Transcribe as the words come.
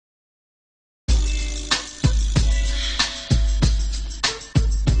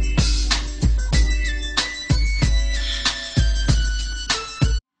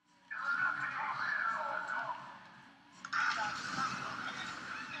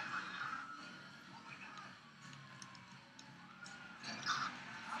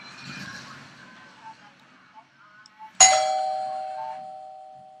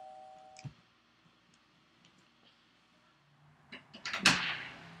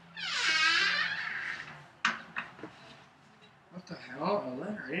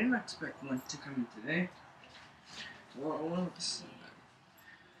I didn't expect one to come in today. Well, I want to see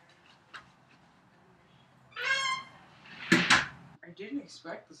that. I didn't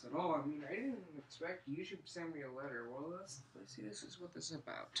expect this at all. I mean, I didn't expect YouTube to send me a letter. Well, let's see. This is what this is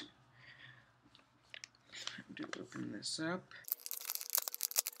about. I'm going to open this up.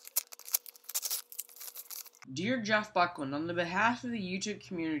 Dear Jeff Buckland, on the behalf of the YouTube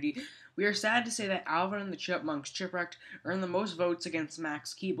community, we are sad to say that Alvin and the Chipmunks Chipwrecked earned the most votes against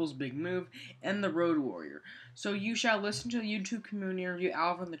Max Keeble's Big Move and The Road Warrior. So you shall listen to the YouTube community review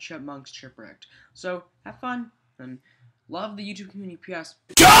Alvin and the Chipmunks Chipwrecked. So have fun and love the YouTube community. P.S.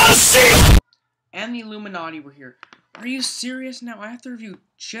 And the Illuminati were here. Are you serious now? I have to review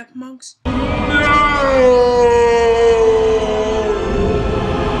Chipmunks?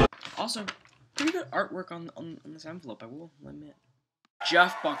 Also, pretty good artwork on this envelope, I will admit.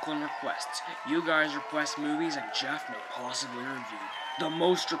 Jeff Buckland Requests. You guys request movies and Jeff may possibly review the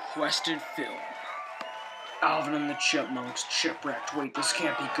most requested film. Alvin and the Chipmunks Chipwrecked. Wait, this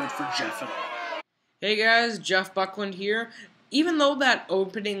can't be good for Jeff at all. Hey guys, Jeff Buckland here. Even though that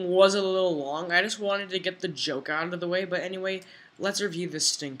opening was a little long, I just wanted to get the joke out of the way, but anyway, let's review this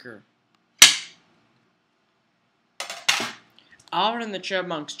stinker. Alvin and the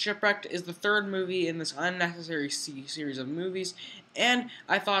Chipmunks Chipwrecked is the third movie in this unnecessary series of movies, and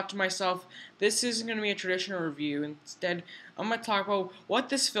I thought to myself, this isn't going to be a traditional review. Instead, I'm going to talk about what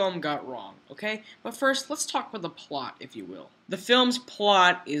this film got wrong, okay? But first, let's talk about the plot, if you will. The film's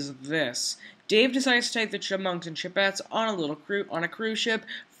plot is this. Dave decides to take the Chipmunks and Chipettes on a cruise ship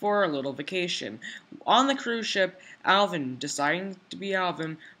for a little vacation. On the cruise ship, Alvin, deciding to be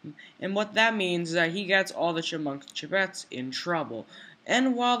Alvin, and what that means is that he gets all the Chipmunks and Chipettes in trouble.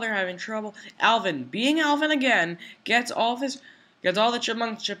 And while they're having trouble, Alvin, being Alvin again, gets all the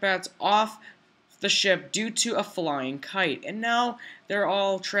Chipmunks and Chipettes off the ship due to a flying kite, and now they're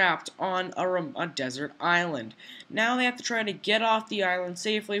all trapped on a desert island. Now they have to try to get off the island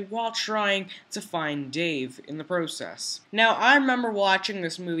safely while trying to find Dave in the process. Now, I remember watching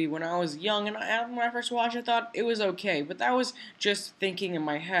this movie when I was young, and when I first watched it, I thought it was okay, but that was just thinking in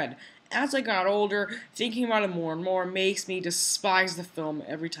my head. As I got older, thinking about it more and more makes me despise the film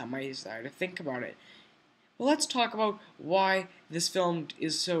every time I decide to think about it. Well, let's talk about why this film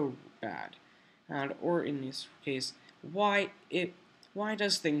is so bad. Or in this case, why it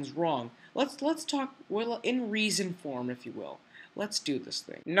does things wrong. Let's talk in reason form, if you will. Let's do this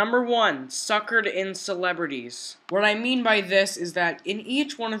thing. Number 1, suckered in celebrities. What I mean by this is that in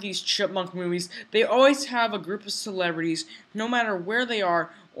each one of these Chipmunk movies, they always have a group of celebrities, no matter where they are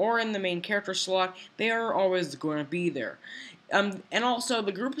or in the main character slot, they are always going to be there. And also,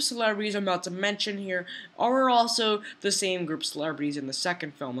 the group of celebrities I'm about to mention here are also the same group of celebrities in the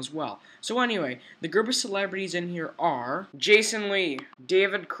second film as well. So anyway, the group of celebrities in here are Jason Lee,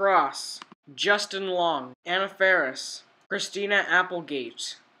 David Cross, Justin Long, Anna Faris, Christina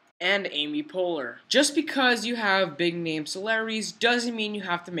Applegate, and Amy Poehler. Just because you have big-name celebrities doesn't mean you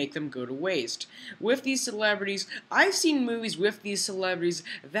have to make them go to waste. With these celebrities, I've seen movies with these celebrities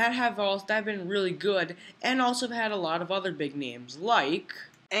that have been really good, and also have had a lot of other big names, like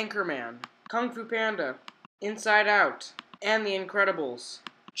Anchorman, Kung Fu Panda, Inside Out, and The Incredibles.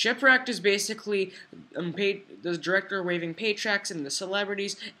 Chipwrecked is basically the director waving paychecks and the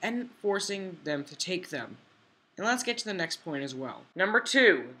celebrities and forcing them to take them. And let's get to the next point as well. Number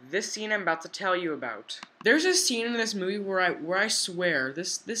 2, this scene I'm about to tell you about. There's a scene in this movie where I swear,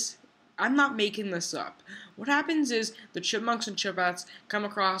 I'm not making this up. What happens is the Chipmunks and Chipettes come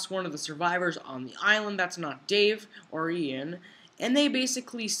across one of the survivors on the island that's not Dave or Ian, and they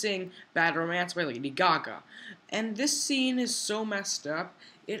basically sing Bad Romance by Lady Gaga. And this scene is so messed up,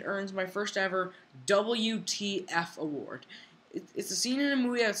 it earns my first ever WTF award. It's a scene in a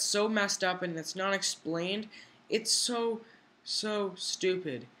movie that's so messed up and it's not explained. It's so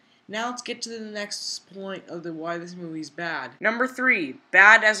stupid. Now let's get to the next point of why this movie's bad. Number 3,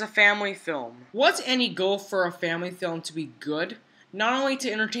 bad as a family film. What's any goal for a family film to be good? Not only to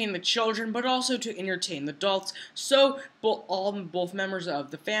entertain the children, but also to entertain the adults, so both members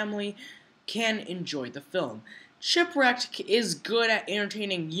of the family can enjoy the film. Chipwrecked is good at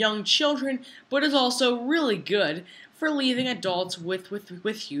entertaining young children, but is also really good for leaving adults with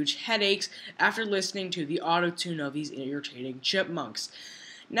huge headaches after listening to the auto-tune of these irritating chipmunks.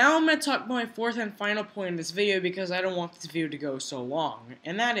 Now I'm going to talk about my fourth and final point in this video because I don't want this video to go so long,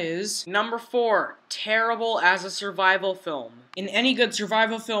 and that is number 4, terrible as a survival film. In any good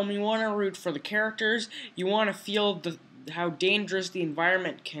survival film, you want to root for the characters, you want to feel how dangerous the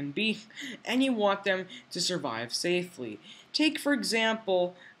environment can be, and you want them to survive safely. Take, for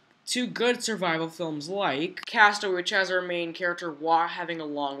example, to good survival films like Castaway, which has our main character having a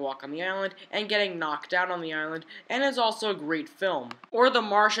long walk on the island and getting knocked out on the island, and is also a great film. Or The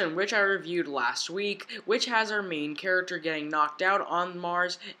Martian, which I reviewed last week, which has our main character getting knocked out on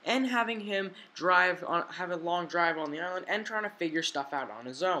Mars and having him have a long drive on the island and trying to figure stuff out on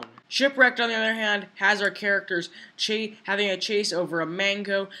his own. Chipwrecked, on the other hand, has our characters having a chase over a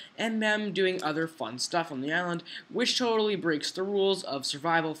mango and them doing other fun stuff on the island, which totally breaks the rules of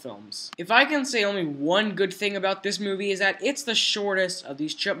survival films. If I can say only one good thing about this movie is that it's the shortest of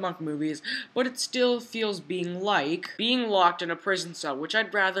these Chipmunk movies, but it still feels being locked in a prison cell, which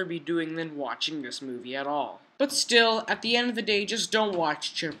I'd rather be doing than watching this movie at all. But still, at the end of the day, just don't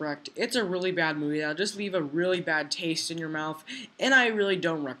watch Chipwrecked. It's a really bad movie that'll just leave a really bad taste in your mouth, and I really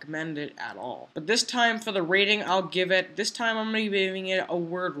don't recommend it at all. But this time, for the rating, I'm going to be giving it a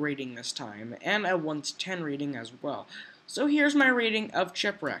word rating this time, and a 1 to 10 rating as well. So here's my rating of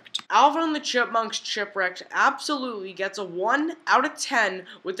Chipwrecked. Alvin and the Chipmunks Chipwrecked absolutely gets a 1 out of 10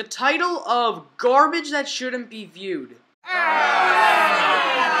 with the title of Garbage That Shouldn't Be Viewed.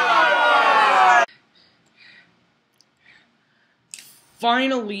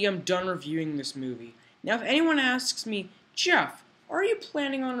 Finally, I'm done reviewing this movie. Now, if anyone asks me, Jeff, are you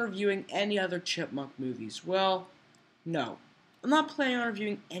planning on reviewing any other Chipmunk movies? Well, no. I'm not planning on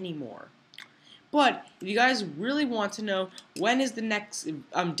reviewing any more. But if you guys really want to know when is the next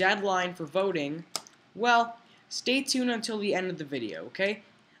deadline for voting, well, stay tuned until the end of the video, okay?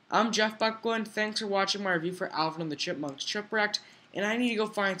 I'm Jeff Buckland. Thanks for watching my review for Alvin and the Chipmunks Chipwrecked, and I need to go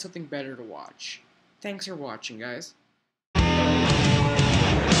find something better to watch. Thanks for watching, guys.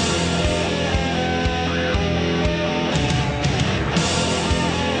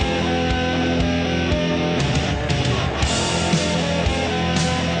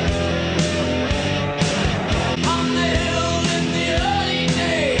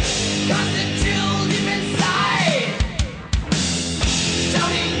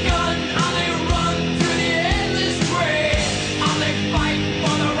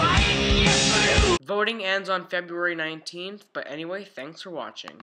 Voting ends on February 19th, but anyway, thanks for watching.